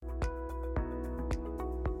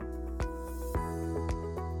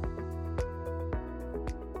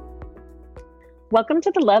Welcome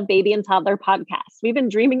to the Love Baby and Toddler Podcast. We've been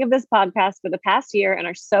dreaming of this podcast for the past year and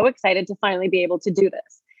are so excited to finally be able to do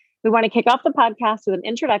this. We want to kick off the podcast with an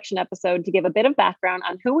introduction episode to give a bit of background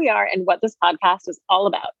on who we are and what this podcast is all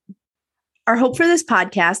about. Our hope for this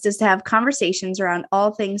podcast is to have conversations around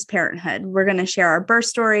all things parenthood. We're going to share our birth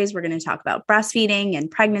stories. We're going to talk about breastfeeding and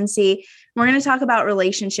pregnancy. We're going to talk about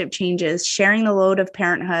relationship changes, sharing the load of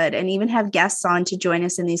parenthood, and even have guests on to join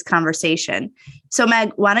us in these conversations. So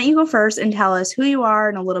Meg, why don't you go first and tell us who you are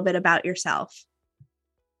and a little bit about yourself?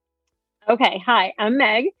 Okay. Hi, I'm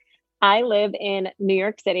Meg. I live in New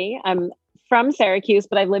York City. I'm from Syracuse,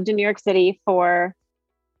 but I've lived in New York City for,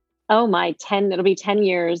 it'll be 10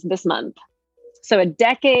 years this month. So a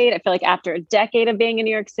decade, I feel like after a decade of being in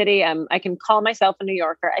New York City, I can call myself a New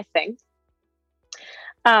Yorker, I think.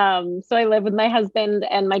 So I live with my husband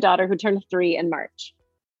and my daughter who turned 3 in March.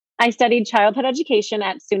 I studied childhood education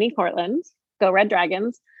at SUNY Cortland, go Red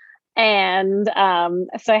Dragons. And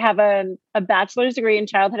so I have a bachelor's degree in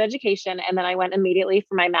childhood education, and then I went immediately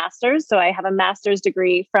for my master's. So I have a master's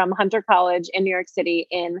degree from Hunter College in New York City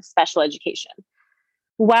in special education.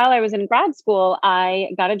 While I was in grad school, I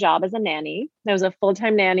got a job as a nanny. I was a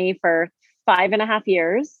full-time nanny for 5.5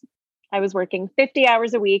 years. I was working 50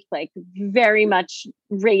 hours a week, like very much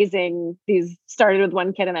raising these, started with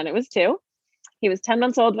 1 kid and then it was 2. He was 10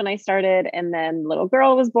 months old when I started, and then little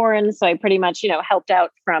girl was born. So I pretty much, helped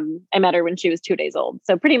out I met her when she was 2 days old.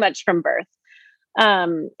 So pretty much from birth.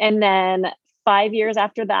 And then 5 years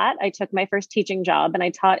after that, I took my first teaching job and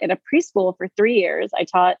I taught at a preschool for 3 years. I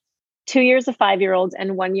taught 2 years of 5-year-olds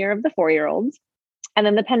and 1 year of the 4-year-olds. And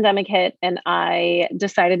then the pandemic hit and I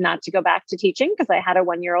decided not to go back to teaching because I had a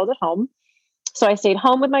 1-year-old at home. So I stayed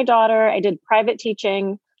home with my daughter. I did private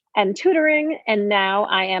teaching and tutoring. And now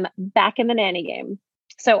I am back in the nanny game.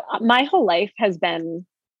 So my whole life has been,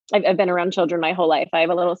 I've been around children my whole life. I have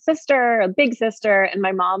a little sister, a big sister, and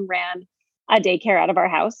my mom ran a daycare out of our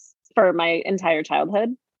house for my entire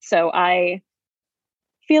childhood. So I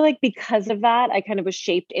feel like because of that, I kind of was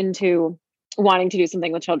shaped into wanting to do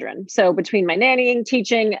something with children. So between my nannying,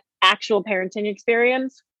 teaching, actual parenting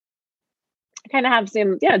experience, I kind of have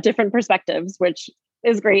some different perspectives, which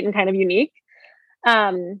is great and kind of unique.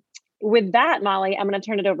 With that, Molly, I'm going to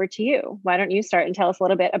turn it over to you. Why don't you start and tell us a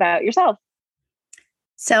little bit about yourself?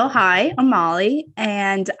 So hi, I'm Molly,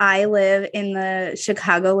 and I live in the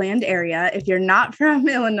Chicagoland area. If you're not from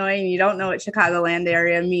Illinois and you don't know what Chicagoland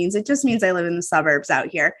area means, it just means I live in the suburbs out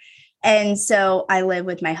here. And so I live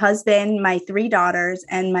with my husband, my 3 daughters,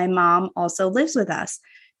 and my mom also lives with us.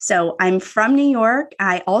 So I'm from New York.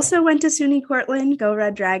 I also went to SUNY Cortland, go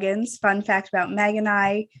Red Dragons. Fun fact about Meg and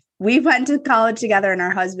I, we went to college together and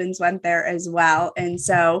our husbands went there as well. And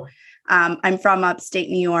so I'm from upstate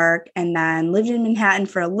New York and then lived in Manhattan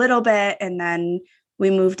for a little bit. And then we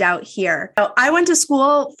moved out here. So I went to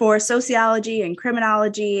school for sociology and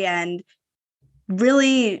criminology and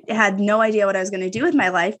really had no idea what I was going to do with my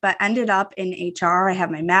life, but ended up in HR. I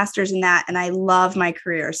have my master's in that and I love my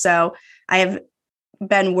career. So I have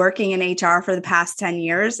been working in HR for the past 10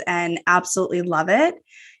 years and absolutely love it.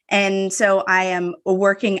 And so I am a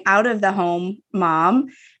working out of the home mom.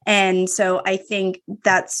 And so I think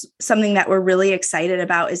that's something that we're really excited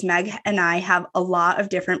about is Meg and I have a lot of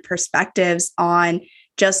different perspectives on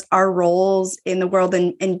just our roles in the world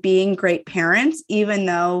and being great parents, even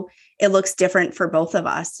though it looks different for both of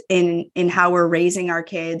us in how we're raising our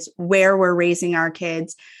kids, where we're raising our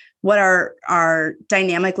kids, what our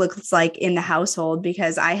dynamic looks like in the household,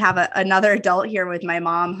 because I have another adult here with my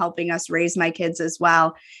mom helping us raise my kids as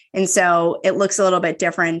well. And so it looks a little bit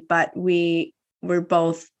different, but we're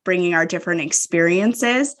both bringing our different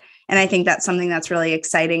experiences. And I think that's something that's really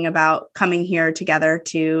exciting about coming here together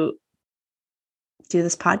to do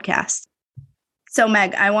this podcast. So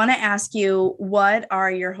Meg, I want to ask you, what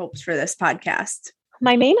are your hopes for this podcast?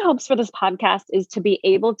 My main hopes for this podcast is to be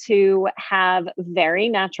able to have very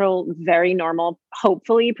natural, very normal,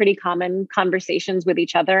 hopefully pretty common conversations with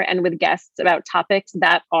each other and with guests about topics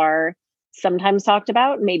that are sometimes talked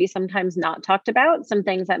about, maybe sometimes not talked about, some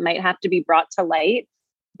things that might have to be brought to light,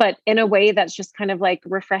 but in a way that's just kind of like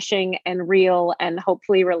refreshing and real and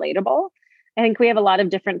hopefully relatable. I think we have a lot of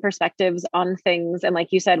different perspectives on things. And like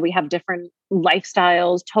you said, we have different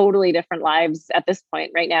lifestyles, totally different lives at this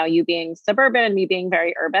point right now, you being suburban and me being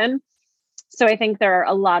very urban. So I think there are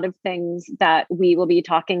a lot of things that we will be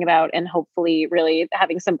talking about and hopefully really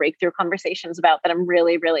having some breakthrough conversations about that I'm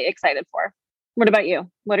really, really excited for. What about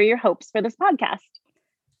you? What are your hopes for this podcast?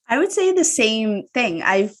 I would say the same thing.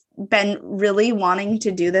 I've been really wanting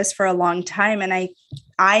to do this for a long time. And I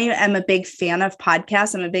am a big fan of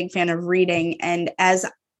podcasts. I'm a big fan of reading. And as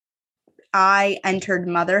I entered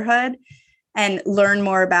motherhood, and learn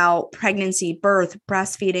more about pregnancy, birth,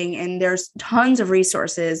 breastfeeding. And there's tons of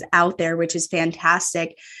resources out there, which is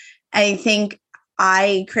fantastic. I think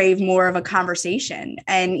I crave more of a conversation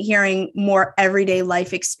and hearing more everyday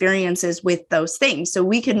life experiences with those things. So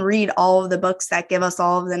we can read all of the books that give us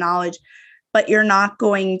all of the knowledge, but you're not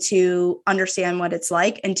going to understand what it's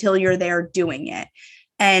like until you're there doing it.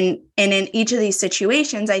 And in each of these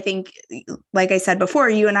situations, I think, like I said before,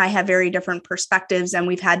 you and I have very different perspectives, and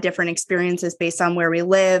we've had different experiences based on where we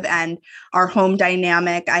live and our home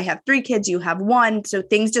dynamic. I have 3 kids, you have 1. So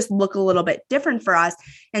things just look a little bit different for us.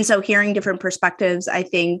 And so hearing different perspectives, I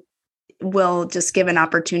think, will just give an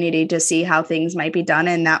opportunity to see how things might be done.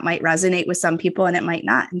 And that might resonate with some people and it might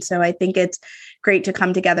not. And so I think it's great to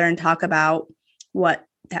come together and talk about what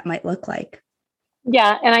that might look like.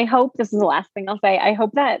 Yeah. And I hope this is the last thing I'll say. I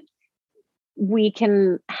hope that we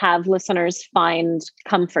can have listeners find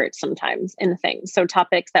comfort sometimes in things. So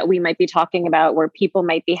topics that we might be talking about where people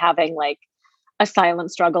might be having like a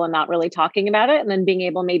silent struggle and not really talking about it. And then being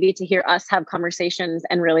able maybe to hear us have conversations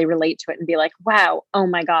and really relate to it and be like, wow, oh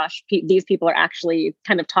my gosh, these people are actually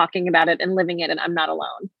kind of talking about it and living it. And I'm not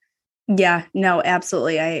alone. Yeah, no,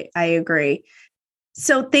 absolutely. I agree.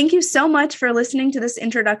 So thank you so much for listening to this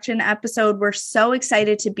introduction episode. We're so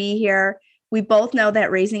excited to be here. We both know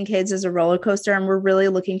that raising kids is a roller coaster, and we're really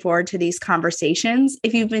looking forward to these conversations.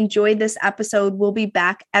 If you've enjoyed this episode, we'll be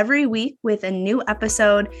back every week with a new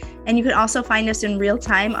episode. And you can also find us in real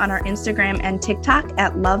time on our Instagram and TikTok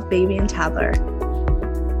at Love Baby and Toddler.